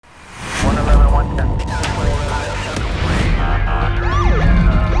You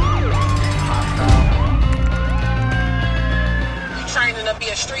training to be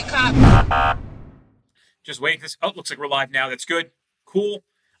a street cop? Just waiting. Oh, looks like we're live now. That's good. Cool.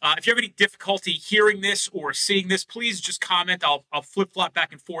 If you have any difficulty hearing this or seeing this, please just comment. I'll flip-flop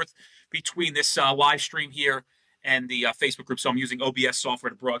back and forth between this live stream here and the Facebook group. So I'm using OBS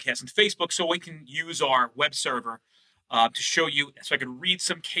software to broadcast on Facebook so we can use our web server to show you, so I can read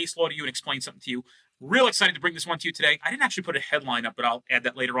some case law to you and explain something to you. Real excited to bring this one to you today. I didn't actually put a headline up, but I'll add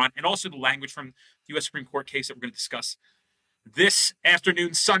that later on. And also the language from the U.S. Supreme Court case that we're going to discuss this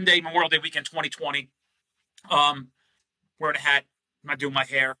afternoon, Sunday, Memorial Day weekend 2020. Wearing a hat, I'm not doing my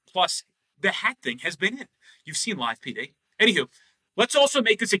hair. Plus, the hat thing has been in. You've seen live PD. Anywho, let's also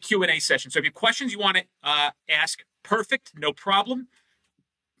make this a Q&A session. So if you have questions you want to ask, perfect, no problem.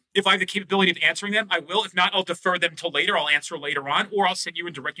 If I have the capability of answering them, I will. If not, I'll defer them till later. I'll answer later on, or I'll send you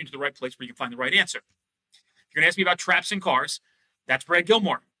and direct you to the right place where you can find the right answer. If you're going to ask me about traps and cars, that's Brad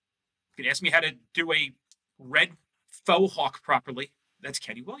Gilmore. If you're going to ask me how to do a red faux hawk properly, that's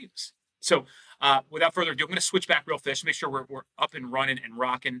Kenny Williams. So without further ado, I'm going to switch back real fast to make sure we're up and running and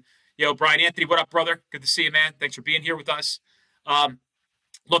rocking. Yo, Brian Anthony, what up, brother? Good to see you, man. Thanks for being here with us.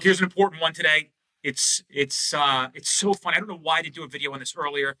 Look, here's an important one today. It's so fun. I don't know why I didn't do a video on this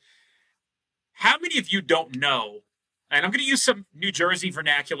earlier. How many of you don't know, and I'm going to use some New Jersey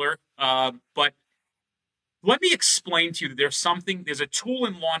vernacular, but let me explain to you that there's a tool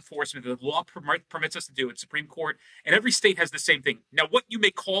in law enforcement that the law permits us to do. It's Supreme Court, and every state has the same thing. Now, what you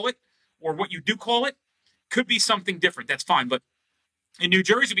may call it, or what you do call it, could be something different. That's fine. But in New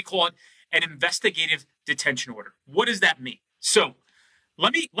Jersey, we call it an investigative detention order. What does that mean? So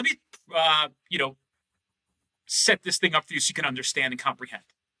let me set this thing up for you so you can understand and comprehend.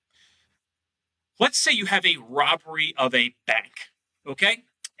 Let's say you have a robbery of a bank, okay?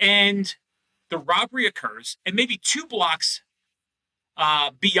 And the robbery occurs, and maybe 2 blocks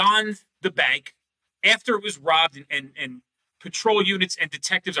beyond the bank, after it was robbed and patrol units and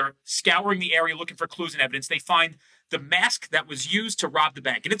detectives are scouring the area looking for clues and evidence, they find the mask that was used to rob the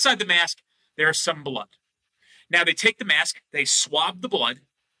bank. And inside the mask, there's some blood. Now they take the mask, they swab the blood,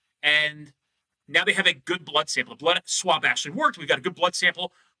 and now they have a good blood sample. The blood swab actually worked. We've got a good blood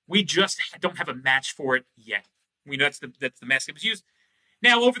sample. We just don't have a match for it yet. We know that's the mask that was used.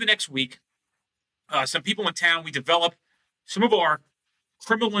 Now, over the next week, some people in town, we develop some of our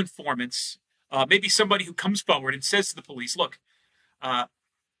criminal informants, maybe somebody who comes forward and says to the police, look,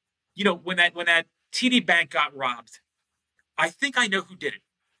 when that TD Bank got robbed, I think I know who did it.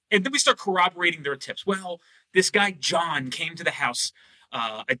 And then we start corroborating their tips. Well, this guy John came to the house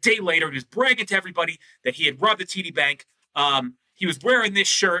a day later and was bragging to everybody that he had robbed the TD Bank. He was wearing this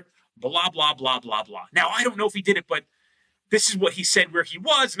shirt, blah, blah, blah, blah, blah. Now, I don't know if he did it, but this is what he said where he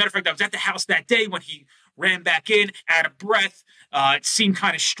was. As a matter of fact, I was at the house that day when he ran back in, out of breath. It seemed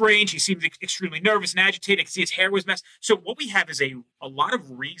kind of strange. He seemed extremely nervous and agitated. I could see his hair was messed. So what we have is a lot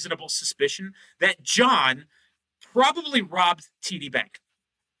of reasonable suspicion that John probably robbed TD Bank.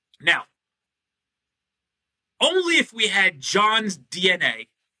 Now, only if we had John's DNA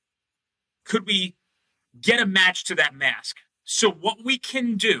could we get a match to that mask. So what we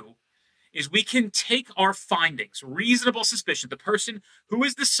can do is we can take our findings, reasonable suspicion, the person who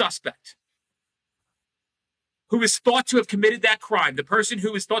is the suspect, who is thought to have committed that crime, the person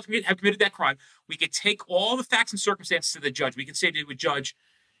who is thought to have committed that crime, we could take all the facts and circumstances to the judge. We can say to the judge,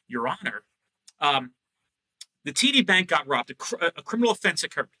 Your Honor, the TD Bank got robbed. A criminal offense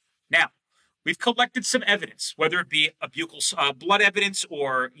occurred. Now, we've collected some evidence, whether it be a buccal blood evidence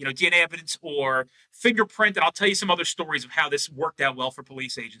or DNA evidence or fingerprint, and I'll tell you some other stories of how this worked out well for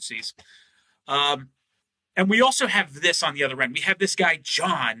police agencies. And we also have this on the other end. We have this guy,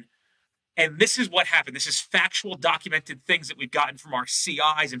 John, and this is what happened. This is factual, documented things that we've gotten from our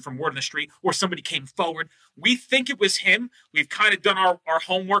CIs and from word on the street, or somebody came forward. We think it was him. We've kind of done our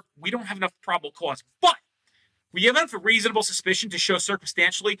homework. We don't have enough probable cause, but we have enough reasonable suspicion to show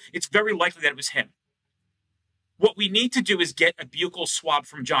circumstantially it's very likely that it was him. What we need to do is get a buccal swab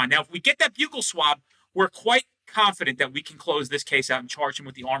from John. Now, if we get that buccal swab, we're quite confident that we can close this case out and charge him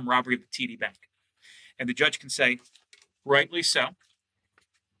with the armed robbery of the TD Bank. And the judge can say, rightly so,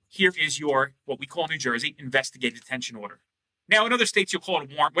 here is your, what we call in New Jersey, investigative detention order. Now, in other states, you'll call it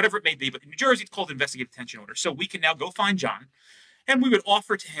a warrant, whatever it may be, but in New Jersey, it's called investigative detention order. So we can now go find John, and we would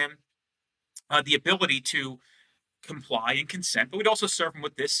offer to him the ability to comply and consent, but we'd also serve him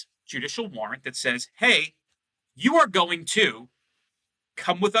with this judicial warrant that says, hey, you are going to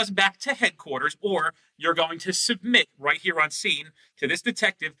come with us back to headquarters, or you're going to submit right here on scene to this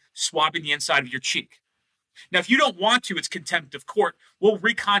detective swabbing the inside of your cheek. Now, if you don't want to, it's contempt of court. We'll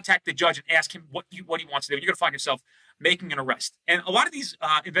recontact the judge and ask him what he wants to do. You're going to find yourself making an arrest. And a lot of these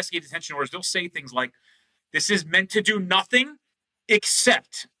investigative detention orders, they'll say things like, this is meant to do nothing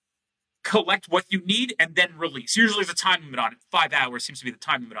except collect what you need and then release. Usually there's a time limit on it. 5 hours seems to be the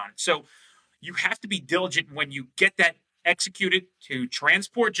time limit on it. So you have to be diligent when you get that executed to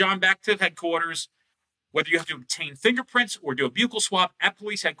transport John back to headquarters, whether you have to obtain fingerprints or do a buccal swab at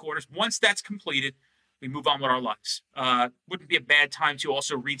police headquarters. Once that's completed, we move on with our lives. Wouldn't be a bad time to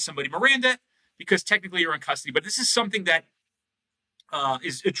also read somebody Miranda, because technically you're in custody. But this is something that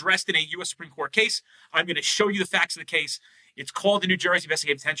is addressed in a U.S. Supreme Court case. I'm going to show you the facts of the case. It's called the New Jersey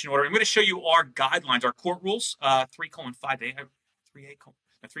Investigative Detention Order. I'm going to show you our guidelines, our court rules, 3:5A,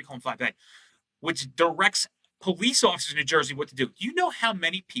 which directs police officers in New Jersey what to do. Do you know how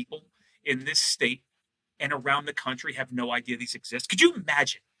many people in this state and around the country have no idea these exist? Could you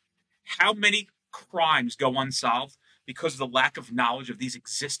imagine how many crimes go unsolved because of the lack of knowledge of these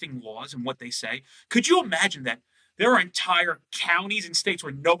existing laws and what they say? Could you imagine that there are entire counties and states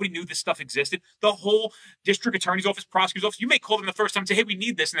where nobody knew this stuff existed? The whole district attorney's office, prosecutor's office, you may call them the first time and say, hey, we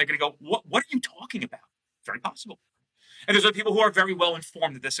need this. And they're going to go, what are you talking about? Very possible. And there's other people who are very well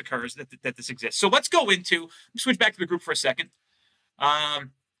informed that this occurs, that this exists. So let's go into, switch back to the group for a second.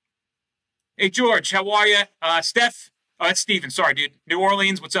 Hey, George, how are you? Steph, that's Steven. Sorry, dude. New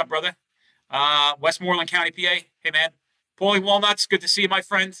Orleans, what's up, brother? Westmoreland County, PA. Hey, man. Paulie Walnuts, good to see you, my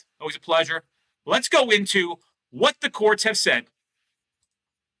friend. Always a pleasure. Let's go into what the courts have said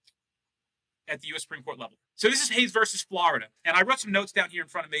at the U.S. Supreme Court level. So this is Hayes versus Florida. And I wrote some notes down here in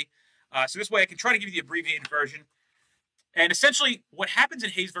front of me. So this way I can try to give you the abbreviated version. And essentially what happens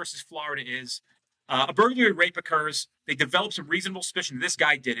in Hayes versus Florida is a burglary rape occurs. They develop some reasonable suspicion that this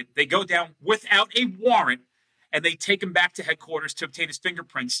guy did it. They go down without a warrant, and they take him back to headquarters to obtain his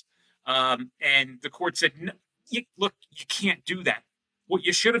fingerprints. And the court said, no, look, you can't do that. What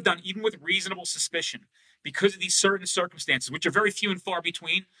you should have done, even with reasonable suspicion, because of these certain circumstances, which are very few and far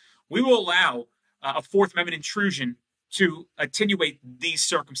between, we will allow a Fourth Amendment intrusion to attenuate these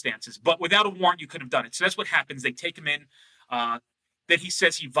circumstances. But without a warrant, you could have done it. So that's what happens. They take him in. That he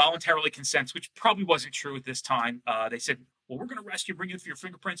says he voluntarily consents, which probably wasn't true at this time. They said, well, we're going to arrest you, bring you in for your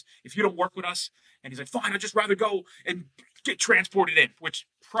fingerprints if you don't work with us. And he's like, fine, I'd just rather go and get transported in, which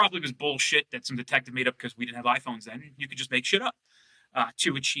probably was bullshit that some detective made up because we didn't have iPhones then. You could just make shit up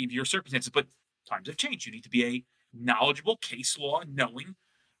to achieve your circumstances. But times have changed. You need to be a knowledgeable, case law knowing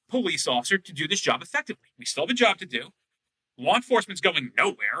police officer to do this job effectively. We still have a job to do. Law enforcement's going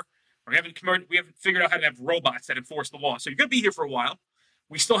nowhere. We haven't figured out how to have robots that enforce the law. So you're going to be here for a while.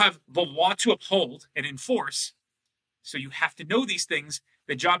 We still have the law to uphold and enforce. So you have to know these things.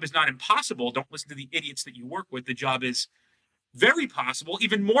 The job is not impossible. Don't listen to the idiots that you work with. The job is very possible,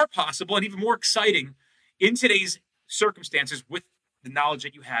 even more possible, and even more exciting in today's circumstances with the knowledge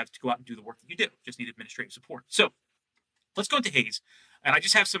that you have to go out and do the work that you do. Just need administrative support. So let's go into Hayes. And I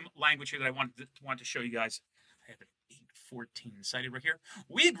just have some language here that I wanted to show you guys. I have it 814 cited right here.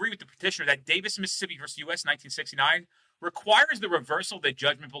 We agree with the petitioner that Davis, Mississippi versus U.S. 1969 requires the reversal of the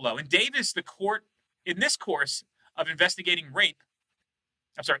judgment below. In Davis, the court, in the course of investigating a rape,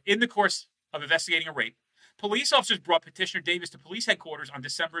 police officers brought petitioner Davis to police headquarters on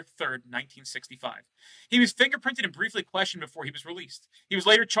December 3rd, 1965. He was fingerprinted and briefly questioned before he was released. He was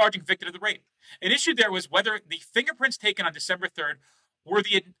later charged and convicted of the rape. An issue there was whether the fingerprints taken on December 3rd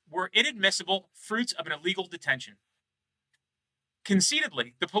were inadmissible fruits of an illegal detention.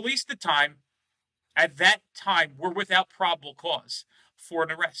 Conceitedly, the police at that time were without probable cause for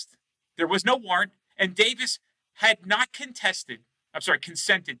an arrest. There was no warrant, and Davis had not consented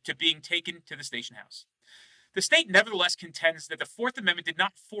to being taken to the station house. The state nevertheless contends that the Fourth Amendment did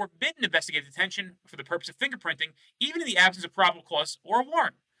not forbid an investigative detention for the purpose of fingerprinting, even in the absence of probable cause or a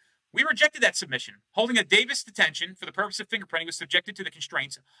warrant. We rejected that submission, holding a Davis detention for the purpose of fingerprinting was subjected to the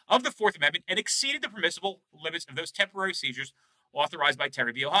constraints of the Fourth Amendment and exceeded the permissible limits of those temporary seizures authorized by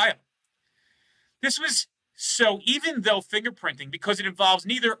Terry v. Ohio. This was so even though fingerprinting, because it involves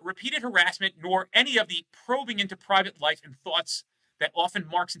neither repeated harassment nor any of the probing into private life and thoughts that often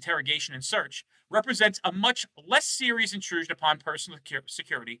marks interrogation and search, represents a much less serious intrusion upon personal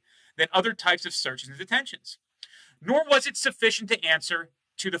security than other types of searches and detentions. Nor was it sufficient to answer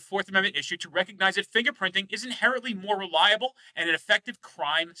to the Fourth Amendment issue to recognize that fingerprinting is inherently more reliable and an effective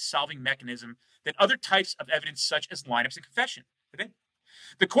crime-solving mechanism than other types of evidence such as lineups and confession.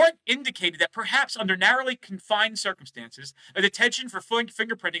 The court indicated that perhaps under narrowly confined circumstances, a detention for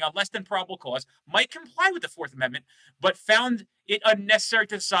fingerprinting on less than probable cause might comply with the Fourth Amendment, but found it unnecessary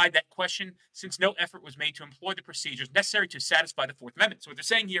to decide that question since no effort was made to employ the procedures necessary to satisfy the Fourth Amendment. So what they're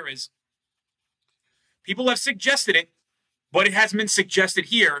saying here is People have suggested it, but it hasn't been suggested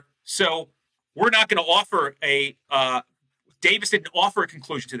here. So we're not going to offer a. Davis didn't offer a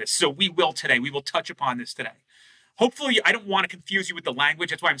conclusion to this, so we will today. We will touch upon this today. Hopefully, I don't want to confuse you with the language.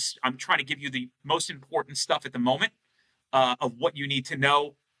 That's why I'm trying to give you the most important stuff at the moment of what you need to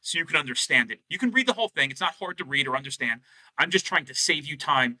know so you can understand it. You can read the whole thing. It's not hard to read or understand. I'm just trying to save you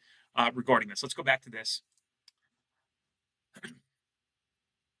time regarding this. Let's go back to this.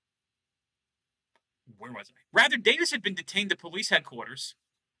 Where was I? Rather, Davis had been detained at police headquarters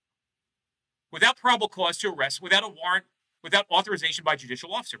without probable cause to arrest, without a warrant, without authorization by a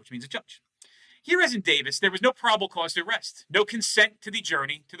judicial officer, which means a judge. Here, as in Davis, there was no probable cause to arrest, no consent to the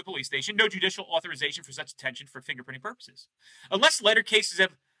journey to the police station, no judicial authorization for such detention for fingerprinting purposes. Unless later cases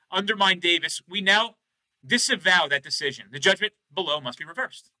have undermined Davis, we now disavow that decision. The judgment below must be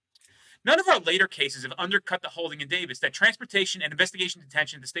reversed. None of our later cases have undercut the holding in Davis that transportation and investigation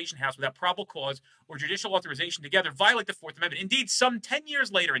detention at the station house without probable cause or judicial authorization together violate the Fourth Amendment. Indeed, some 10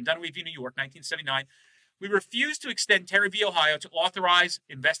 years later in Dunaway v. New York, 1979, we refused to extend Terry v. Ohio to authorize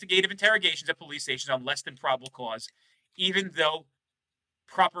investigative interrogations at police stations on less than probable cause, even though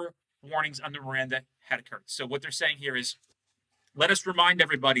proper warnings under Miranda had occurred. So what they're saying here is, let us remind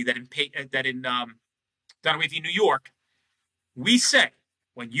everybody that in Dunaway v. New York, we say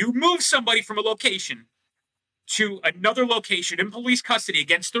when you move somebody from a location to another location in police custody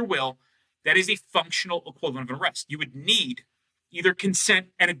against their will, that is a functional equivalent of an arrest. You would need either consent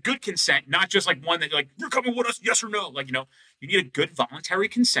and a good consent, not just like one that you're like, you're coming with us, yes or no. Like, you need a good voluntary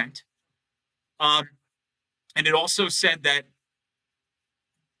consent. And it also said that,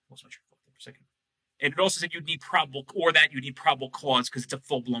 and it also said you'd need probable cause because it's a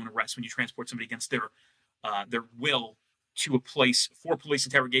full-blown arrest when you transport somebody against their will to a place for police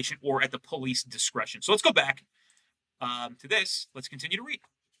interrogation or at the police discretion. So let's go back to this. Let's continue to read.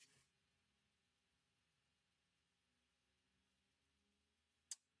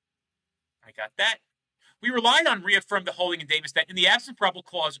 I got that. We relied on reaffirmed the holding in Davis that in the absence of probable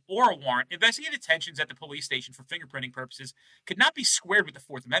cause or a warrant, investigative detentions at the police station for fingerprinting purposes could not be squared with the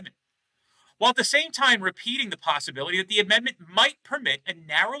Fourth Amendment, while at the same time repeating the possibility that the amendment might permit a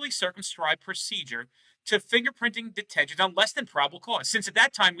narrowly circumscribed procedure to fingerprinting detentions on less than probable cause. Since at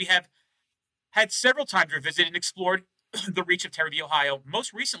that time we have had several times revisited and explored the reach of Terry v. Ohio,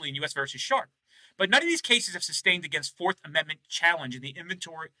 most recently in U.S. versus Sharp. But none of these cases have sustained against Fourth Amendment challenge in the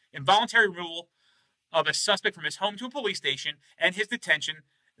involuntary removal of a suspect from his home to a police station and his detention,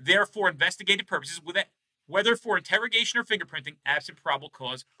 therefore investigative purposes, whether for interrogation or fingerprinting, absent probable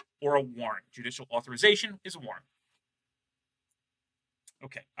cause or a warrant. Judicial authorization is a warrant.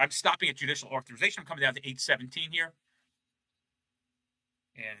 Okay, I'm stopping at judicial authorization. I'm coming down to 817 here.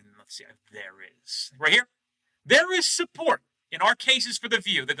 And let's see, there is. Right here. There is support in our cases for the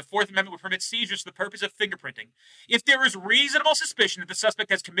view that the Fourth Amendment would permit seizures for the purpose of fingerprinting if there is reasonable suspicion that the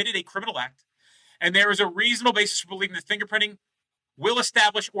suspect has committed a criminal act and there is a reasonable basis for believing that fingerprinting will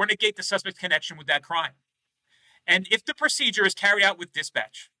establish or negate the suspect's connection with that crime. And if the procedure is carried out with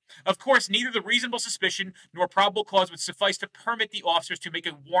dispatch. Of course, neither the reasonable suspicion nor probable cause would suffice to permit the officers to make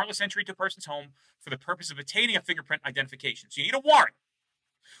a warrantless entry to a person's home for the purpose of obtaining a fingerprint identification. So you need a warrant.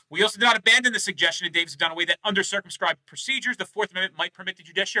 We also did not abandon the suggestion in Davis and Dunaway that under circumscribed procedures, the Fourth Amendment might permit the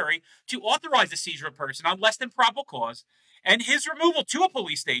judiciary to authorize the seizure of a person on less than probable cause and his removal to a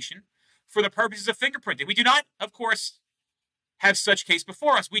police station for the purposes of fingerprinting. We do not, of course, have such case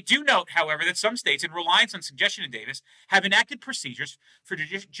before us. We do note, however, that some states, in reliance on suggestion in Davis, have enacted procedures for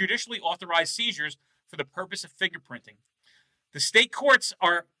judicially authorized seizures for the purpose of fingerprinting. The state courts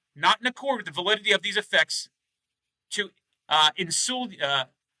are not in accord with the validity of these effects to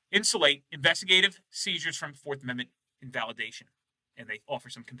insulate investigative seizures from Fourth Amendment invalidation. And they offer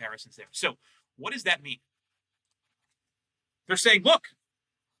some comparisons there. So what does that mean? They're saying, look,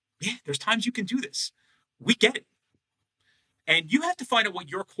 yeah, there's times you can do this. We get it. And you have to find out what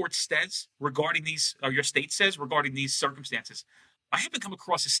your court says regarding these, or your state says regarding these circumstances. I haven't come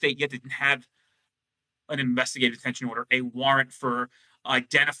across a state yet that didn't have an investigative detention order, a warrant for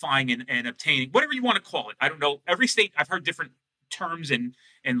identifying and obtaining, whatever you want to call it. I don't know. Every state, I've heard different terms and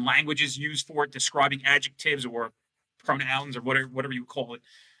languages used for it, describing adjectives or pronouns or whatever you call it.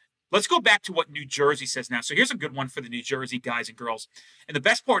 Let's go back to what New Jersey says now. So here's a good one for the New Jersey guys and girls. And the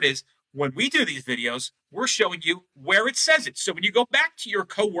best part is, when we do these videos, we're showing you where it says it. So when you go back to your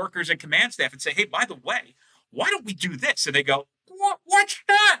coworkers and command staff and say, hey, by the way, why don't we do this? And they go, what's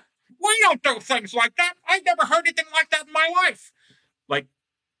that? We don't do things like that. I never heard anything like that in my life. Like,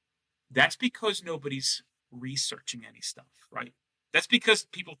 that's because nobody's researching any stuff, right? That's because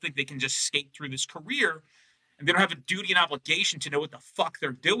people think they can just skate through this career and they don't have a duty and obligation to know what the fuck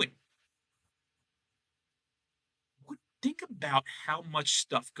they're doing. think about how much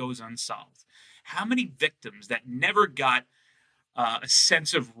stuff goes unsolved. How many victims that never got a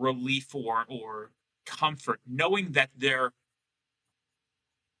sense of relief or comfort, knowing that the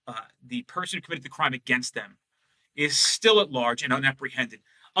person who committed the crime against them is still at large and unapprehended,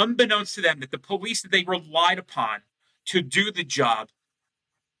 unbeknownst to them that the police that they relied upon to do the job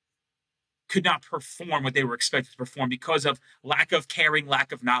could not perform what they were expected to perform because of lack of caring,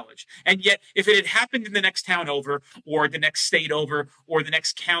 lack of knowledge. And yet, if it had happened in the next town over, or the next state over, or the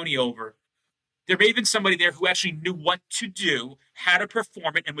next county over, there may have been somebody there who actually knew what to do, how to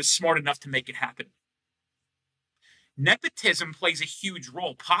perform it, and was smart enough to make it happen. Nepotism plays a huge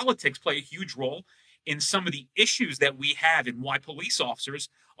role. Politics play a huge role in some of the issues that we have and why police officers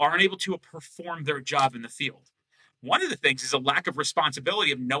are unable to perform their job in the field. One of the things is a lack of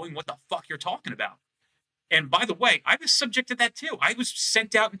responsibility of knowing what the fuck you're talking about. And by the way, I was subject to that too. I was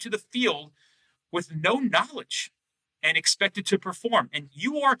sent out into the field with no knowledge and expected to perform. And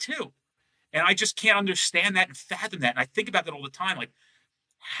you are too. And I just can't understand that and fathom that. And I think about that all the time. Like,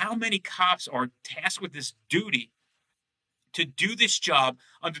 how many cops are tasked with this duty to do this job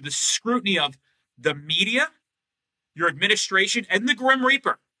under the scrutiny of the media, your administration, and the Grim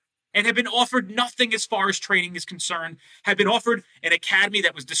Reaper, and have been offered nothing as far as training is concerned, have been offered an academy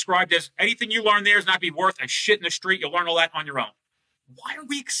that was described as anything you learn there is not be worth a shit in the street. You'll learn all that on your own. Why are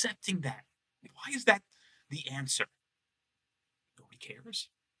we accepting that? Why is that the answer? Nobody cares.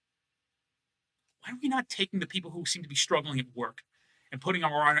 Why are we not taking the people who seem to be struggling at work and putting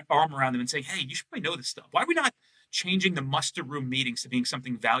our arm around them and saying, hey, you should probably know this stuff? Why are we not changing the muster room meetings to being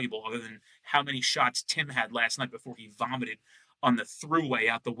something valuable other than how many shots Tim had last night before he vomited on the throughway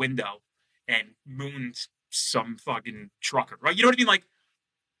out the window and mooned some fucking trucker, right? You know what I mean? Like,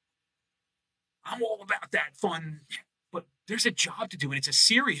 I'm all about that fun, but there's a job to do, and it's a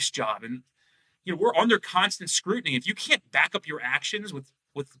serious job. And, we're under constant scrutiny. If you can't back up your actions with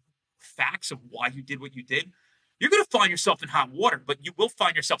facts of why you did what you did, you're going to find yourself in hot water, but you will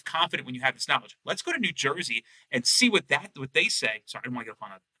find yourself confident when you have this knowledge. Let's go to New Jersey and see what they say. Sorry, I don't want to get up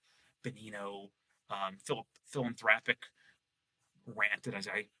on a Benino philanthropic rant as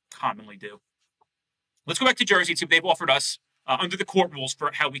I commonly do. Let's go back to Jersey and see what they've offered us under the court rules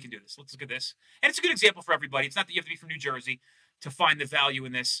for how we can do this. Let's look at this. And it's a good example for everybody. It's not that you have to be from New Jersey to find the value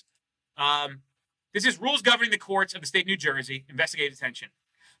in this. This is rules governing the courts of the state of New Jersey, investigative detention.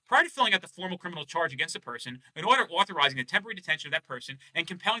 Prior to filling out the formal criminal charge against a person, an order authorizing the temporary detention of that person and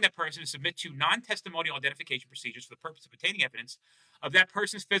compelling that person to submit to non-testimonial identification procedures for the purpose of obtaining evidence of that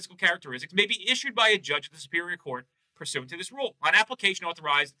person's physical characteristics may be issued by a judge of the Superior Court pursuant to this rule, on application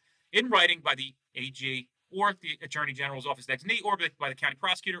authorized in writing by the AG or the Attorney General's Office designee or by the county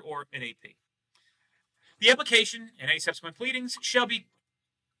prosecutor or an AP. The application and any subsequent pleadings shall be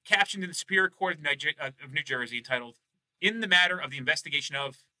captioned in the Superior Court of New Jersey entitled, in the matter of the investigation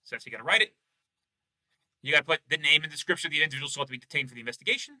of. So that's you got to write it. You got to put the name and description of the individual sought to be detained for the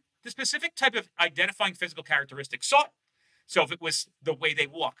investigation, the specific type of identifying physical characteristics sought. So if it was the way they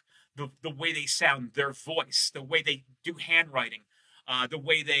walk, the way they sound, their voice, the way they do handwriting, the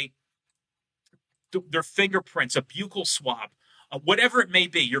way their fingerprints, a buccal swab, whatever it may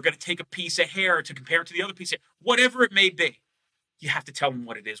be, you're going to take a piece of hair to compare it to the other piece of hair, whatever it may be, you have to tell them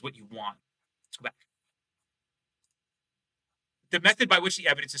what it is, what you want. Let's go back. The method by which the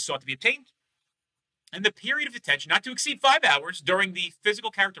evidence is sought to be obtained, and the period of detention not to exceed 5 hours during the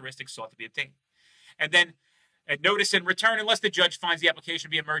physical characteristics sought to be obtained. And then a notice and return unless the judge finds the application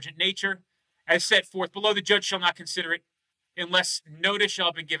to be emergent nature. As set forth below, the judge shall not consider it unless notice shall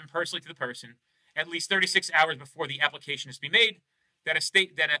have been given personally to the person at least 36 hours before the application is to be made,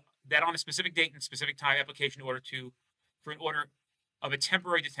 that on a specific date and specific time application for an order of a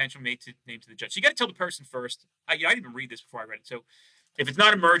temporary detention named to the judge. So you got to tell the person first. I didn't even read this before I read it. So if it's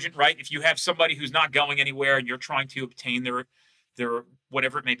not emergent, right? If you have somebody who's not going anywhere and you're trying to obtain their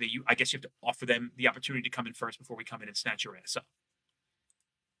whatever it may be, I guess you have to offer them the opportunity to come in first before we come in and snatch your ass up.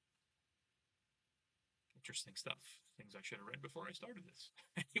 Interesting stuff. Things I should have read before I started this.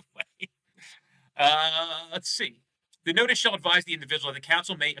 Anyway, let's see. The notice shall advise the individual that the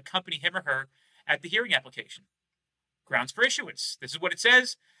counsel may accompany him or her at the hearing application. Grounds for issuance. This is what it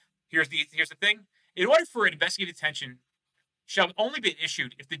says. Here's the thing. In order for an investigative detention shall only be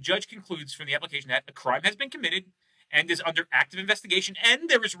issued if the judge concludes from the application that a crime has been committed and is under active investigation, and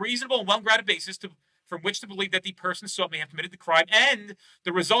there is reasonable and well-grounded basis from which to believe that the person sought may have committed the crime, and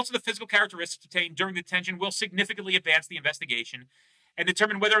the results of the physical characteristics obtained during the detention will significantly advance the investigation and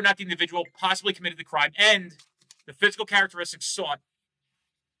determine whether or not the individual possibly committed the crime, and the physical characteristics sought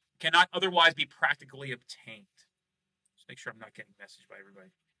cannot otherwise be practically obtained. Just make sure I'm not getting messaged by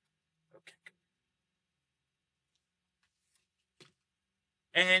everybody. Okay.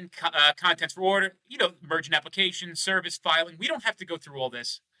 and contents for order, merging application, service, filing. We don't have to go through all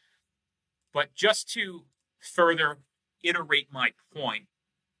this. But just to further iterate my point,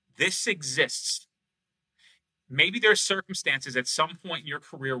 this exists. Maybe there's circumstances at some point in your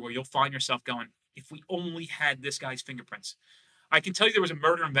career where you'll find yourself going, if we only had this guy's fingerprints. I can tell you there was a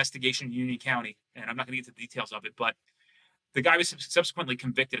murder investigation in Union County, and I'm not going to get into the details of it, but the guy was subsequently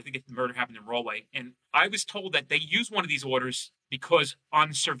convicted. I think the murder happened in Rollway. And I was told that they used one of these orders because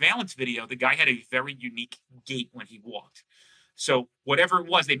on surveillance video, the guy had a very unique gait when he walked. So whatever it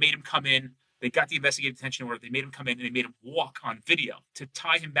was, they made him come in. They got the investigative detention order. They made him come in and they made him walk on video to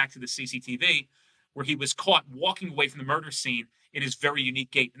tie him back to the CCTV where he was caught walking away from the murder scene in his very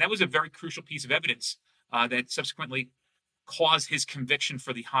unique gait. And that was a very crucial piece of evidence that subsequently caused his conviction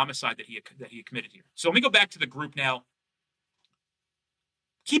for the homicide that he had committed here. So let me go back to the group now.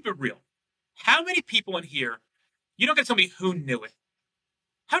 Keep it real. How many people in here, you don't got to tell me who knew it.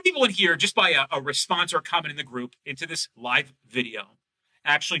 How many people in here, just by a response or a comment in the group into this live video,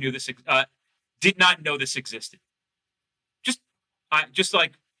 actually knew this, did not know this existed? Just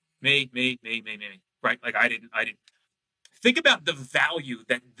like me, right? Like I didn't. Think about the value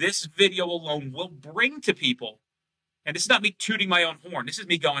that this video alone will bring to people. And this is not me tooting my own horn. This is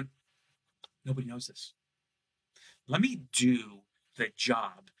me going, nobody knows this. Let me do the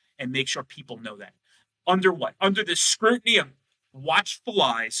job and make sure people know that. Under what? Under the scrutiny of watchful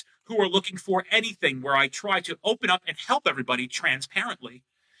eyes who are looking for anything where I try to open up and help everybody transparently,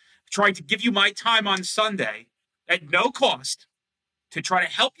 trying to give you my time on Sunday at no cost to try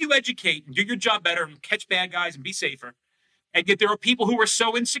to help you educate and do your job better and catch bad guys and be safer. And yet there are people who are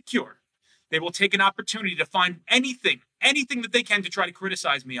so insecure, they will take an opportunity to find anything that they can to try to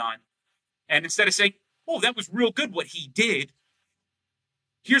criticize me on. And instead of saying, oh, that was real good what he did,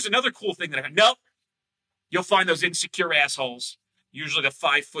 here's another cool thing that I got. Nope. You'll find those insecure assholes, usually the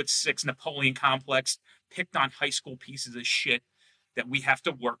 5'6" Napoleon complex, picked on high school pieces of shit that we have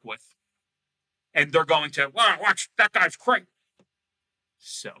to work with. And they're going to, wow, watch, that guy's crazy.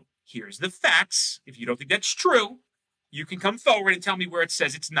 So here's the facts. If you don't think that's true, you can come forward and tell me where it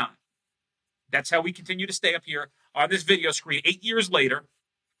says it's not. That's how we continue to stay up here on this video screen 8 years later,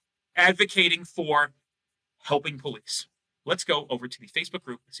 advocating for helping police. Let's go over to the Facebook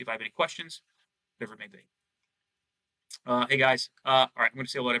group and see if I have any questions, whatever it may be. Hey, guys. All right, I'm going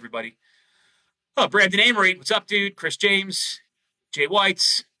to say hello to everybody. Oh, Brandon Amory, what's up, dude? Chris James, Jay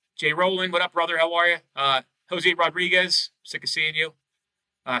Whites, Jay Rowland, what up, brother? How are you? Jose Rodriguez, sick of seeing you.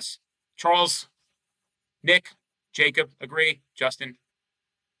 Charles, Nick, Jacob, agree. Justin.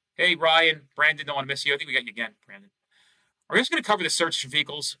 Hey, Ryan, Brandon, don't want to miss you. I think we got you again, Brandon. Are we just going to cover the search for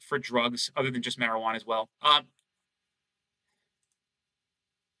vehicles for drugs other than just marijuana as well?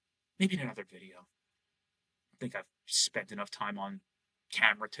 Maybe in another video. I think I've spent enough time on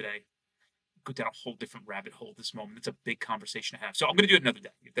camera today. Go down a whole different rabbit hole this moment. It's a big conversation to have. So I'm going to do it another day,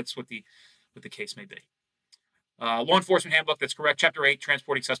 if that's what the case may be. Law Enforcement Handbook, that's correct. Chapter 8,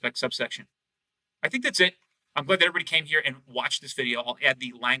 Transporting Suspect, subsection. I think that's it. I'm glad that everybody came here and watched this video. I'll add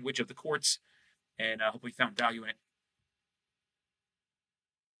the language of the courts and hopefully found value in it.